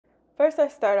First, I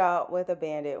start out with a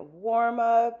banded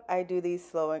warm-up. I do these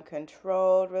slow and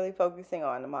controlled, really focusing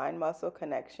on mind-muscle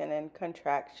connection and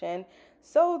contraction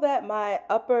so that my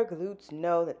upper glutes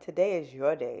know that today is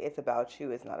your day. It's about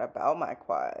you. It's not about my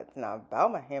quads. It's not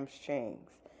about my hamstrings.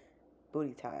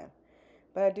 Booty time.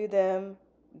 But I do them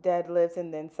deadlifts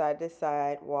and then side to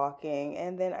side walking,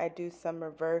 and then I do some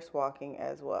reverse walking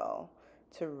as well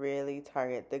to really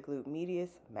target the glute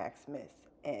medius, maximus,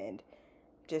 and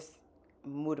just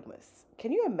mutimus.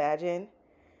 Can you imagine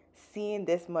seeing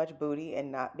this much booty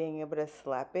and not being able to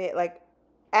slap it? Like,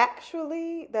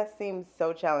 actually, that seems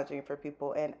so challenging for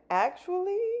people. And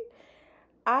actually,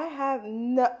 I have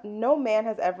no man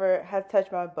has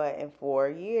touched my butt in 4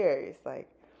 years. Like,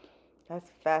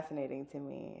 that's fascinating to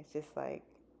me. It's just like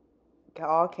it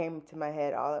all came to my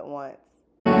head all at once.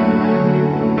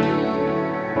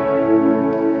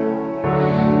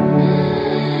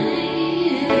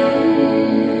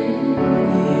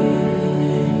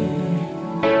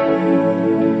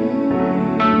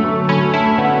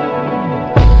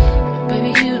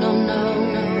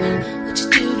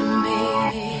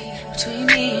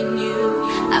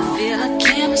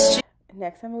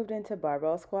 Next, I moved into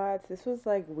barbell squats. This was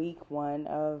like week 1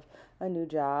 of a new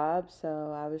job,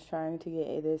 so I was trying to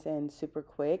get this in super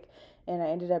quick, and I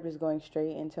ended up just going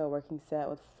straight into a working set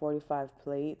with 45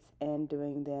 plates and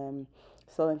doing them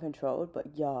slow and controlled.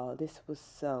 But y'all, this was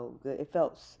so good. It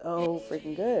felt so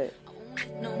freaking good.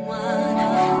 No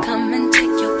one come and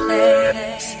take your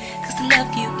place, 'cause the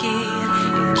love you give,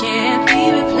 you can't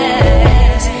be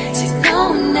replaced. See no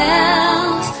one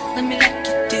else, let me like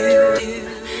you do.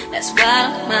 That's why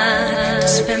I mind to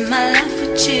spend my life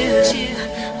with you.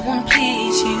 I wanna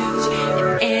please you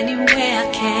in any way I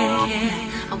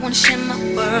can. I wanna share my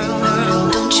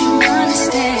world, don't you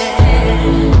understand?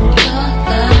 Your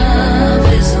love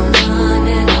is a one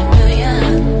in a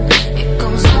million. It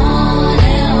goes on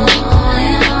and on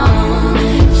and on.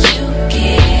 You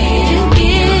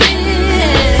give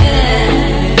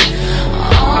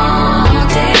all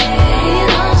day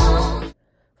long.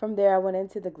 From there, I went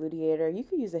into the gluteator. You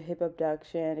could use a hip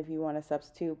abduction if you want to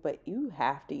substitute, but you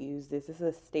have to use this. This is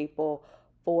a staple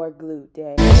for glute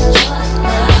day.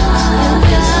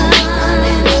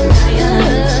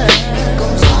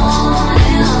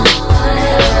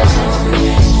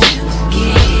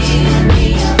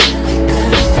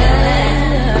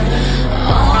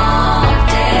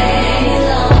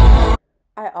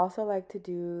 I also like to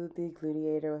do the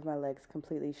gluteator with my legs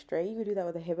completely straight. You could do that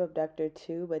with a hip abductor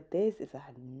too, but this is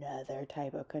another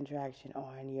type of contraction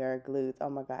on your glutes. Oh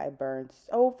my God, it burns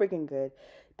so freaking good.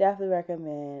 Definitely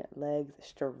recommend legs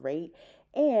straight.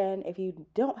 And if you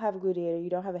don't have a gluteator, you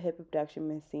don't have a hip abduction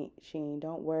machine,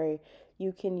 don't worry.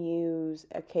 You can use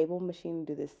a cable machine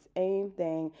to do the same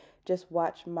thing. Just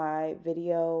watch my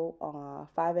video on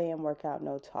 5 a.m. workout,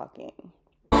 no talking.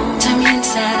 Turn me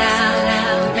inside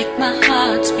out, make my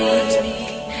heart beat.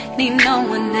 Need no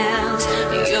one else,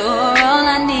 you're all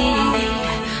I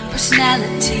need.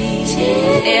 Personality,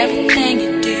 everything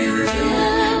you do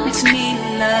makes me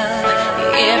love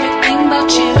everything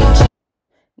about you.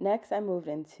 Next, I moved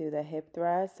into the hip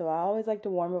thrust. So I always like to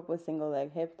warm up with single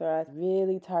leg hip thrust.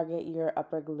 Really target your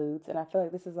upper glutes. And I feel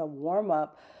like this is a warm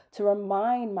up to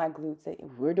remind my glutes that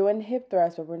we're doing hip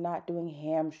thrust, but we're not doing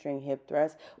hamstring hip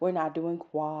thrust. We're not doing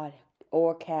quad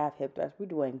or calf hip thrust. We're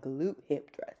doing glute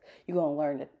hip thrust. You're going to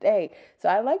learn today. So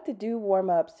I like to do warm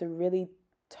ups to really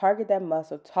target that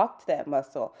muscle, talk to that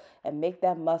muscle, and make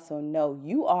that muscle know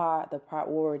you are the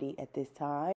priority at this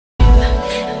time.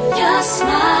 Your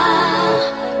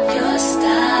smile, your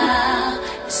style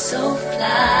is so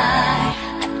fly,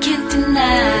 I can't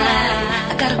deny.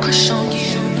 I got a crush on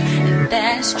you, and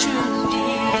that's true,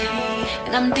 dear.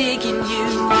 And I'm digging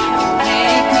you,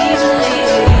 make me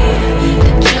believe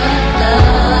that your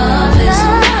love is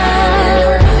a one in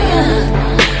a million.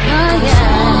 It goes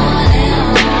on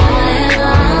and on and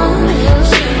on. You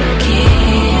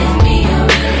give me a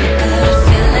really good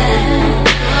feeling.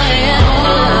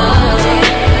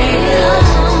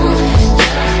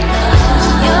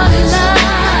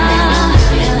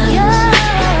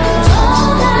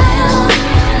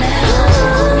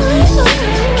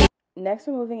 Next,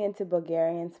 we're moving into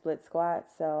Bulgarian split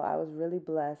squats. So I was really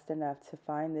blessed enough to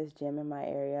find this gym in my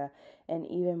area, and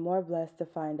even more blessed to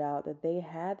find out that they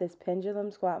had this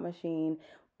pendulum squat machine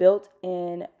built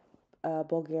in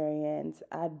Bulgarians.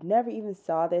 I never even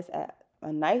saw this at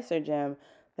a nicer gym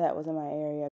that was in my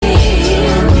area.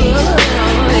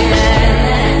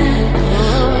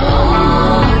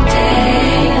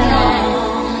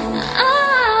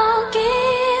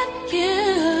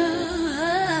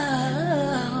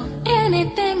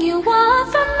 Anything you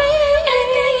want from me,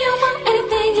 anything you want,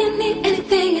 anything you need.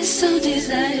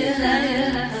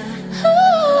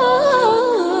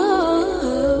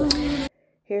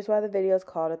 here's why the video is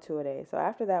called a 2-a-day. So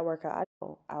after that workout,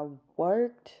 I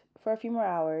worked for a few more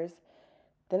hours.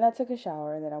 Then I took a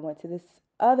shower, and then I went to this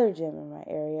other gym in my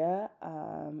area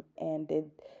and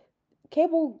did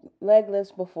cable leg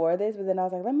lifts before this, but then I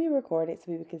was like, let me record it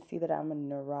so people can see that I'm a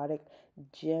neurotic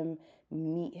gym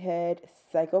meathead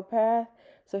psychopath.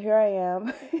 So here I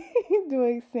am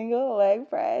doing single leg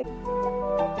press.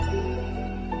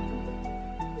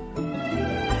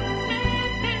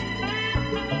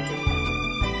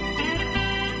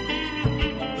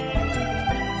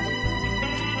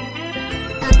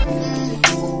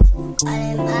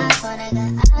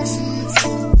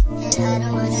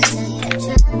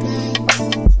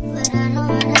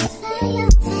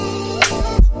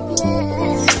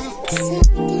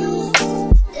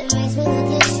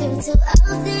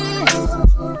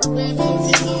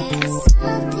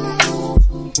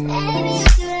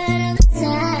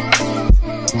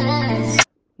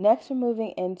 Next, we're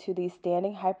moving into the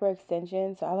standing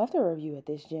hyperextension. So I left a review at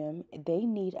this gym. They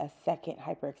need a second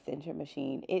hyperextension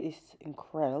machine. It is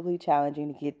incredibly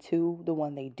challenging to get to the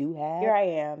one they do have. Here I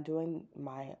am doing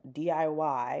my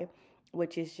DIY,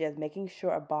 which is just making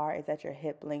sure a bar is at your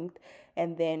hip length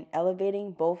and then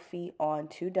elevating both feet on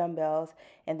 2 dumbbells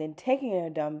and then taking a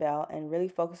dumbbell and really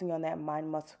focusing on that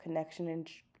mind-muscle connection and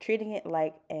treating it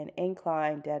like an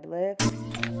incline deadlift.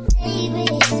 Baby,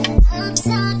 I'm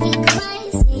talking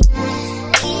crazy.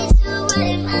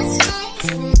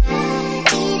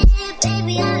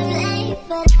 Baby, I'm late,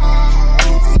 but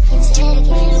I can check in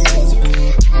with you.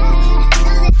 I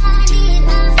know that I need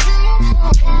my friend,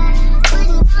 but I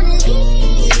wouldn't wanna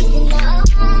leave. You know, I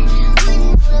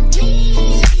wouldn't wanna bleed.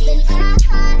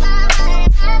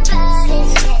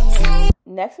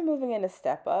 Next, we're moving into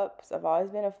step-ups. I've always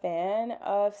been a fan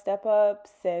of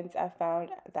step-ups since I found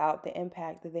out the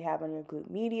impact that they have on your glute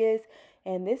medius.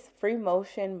 And this free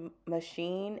motion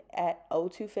machine at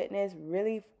O2 Fitness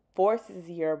really forces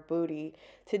your booty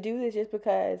to do this just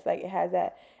because like it has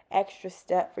that extra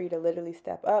step for you to literally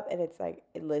step up, and it's like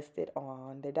it listed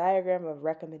on the diagram of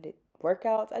recommended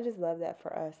workouts. I just love that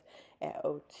for us at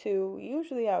O2.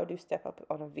 Usually I would do step up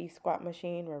on a V squat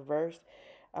machine, reverse.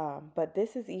 But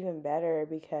this is even better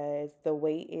because the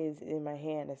weight is in my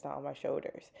hand, it's not on my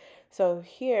shoulders. So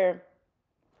here,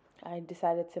 I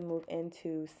decided to move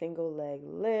into single leg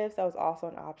lifts. That was also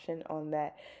an option on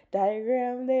that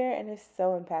diagram there, and it's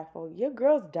so impactful. Your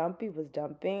girl's dumpy was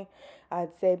dumping,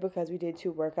 I'd say, because we did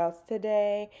 2 workouts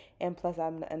today, and plus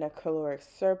I'm in a caloric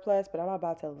surplus, but I'm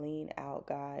about to lean out,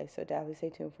 guys, so definitely stay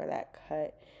tuned for that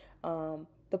cut.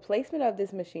 The placement of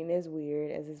this machine is weird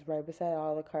as it's right beside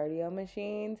all the cardio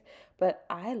machines, but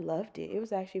I loved it. It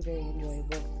was actually very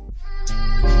enjoyable.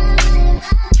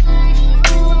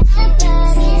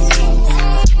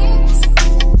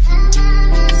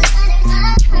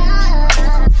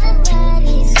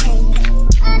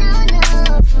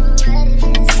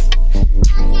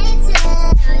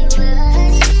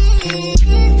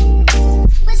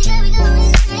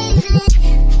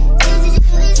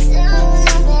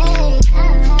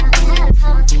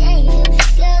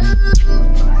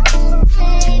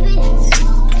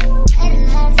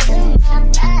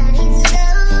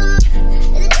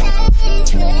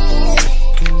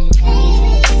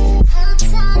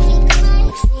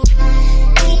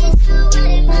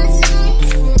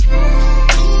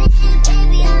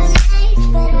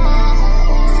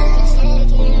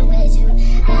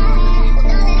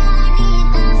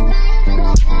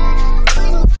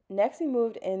 Next, we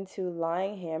moved into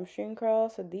lying hamstring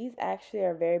curls. So these actually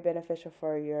are very beneficial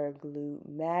for your glute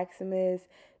maximus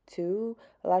too.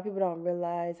 A lot of people don't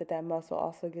realize that that muscle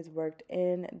also gets worked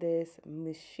in this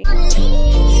machine.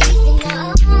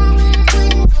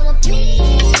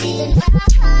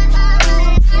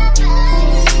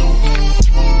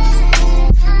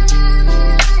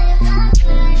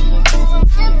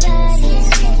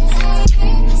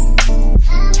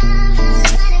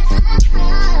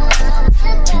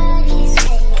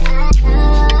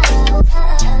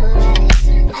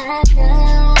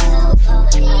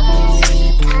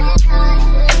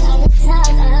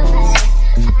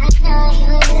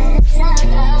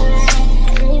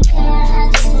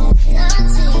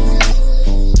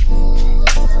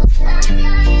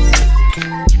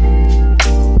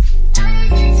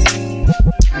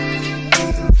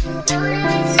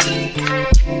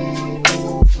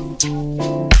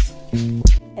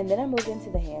 And then I moved into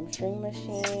the hamstring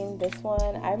machine. This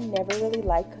one I've never really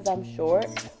liked because I'm short,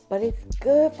 but it's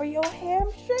good for your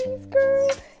hamstrings, girl.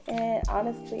 And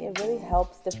honestly, it really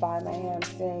helps define my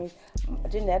hamstrings.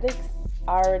 Genetics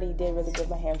I already did really good with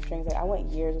my hamstrings. Like I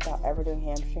went years without ever doing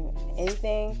hamstring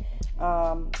anything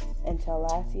until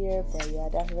last year, but yeah, I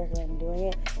definitely recommend doing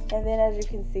it. And then as you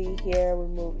can see here, we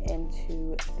move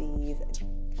into these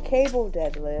cable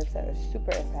deadlifts that are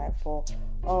super impactful.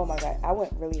 Oh my god, I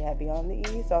went really heavy on the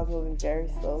E, so I was moving very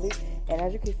slowly, and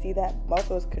as you can see, that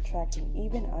muscle is contracting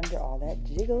even under all that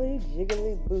jiggly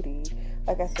booty.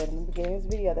 Like I said in the beginning of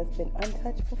this video, that's been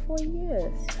untouched for 4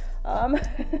 years.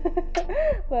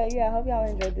 But yeah, I hope y'all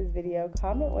enjoyed this video.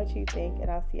 Comment what you think, and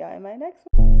I'll see y'all in my next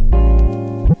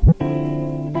one.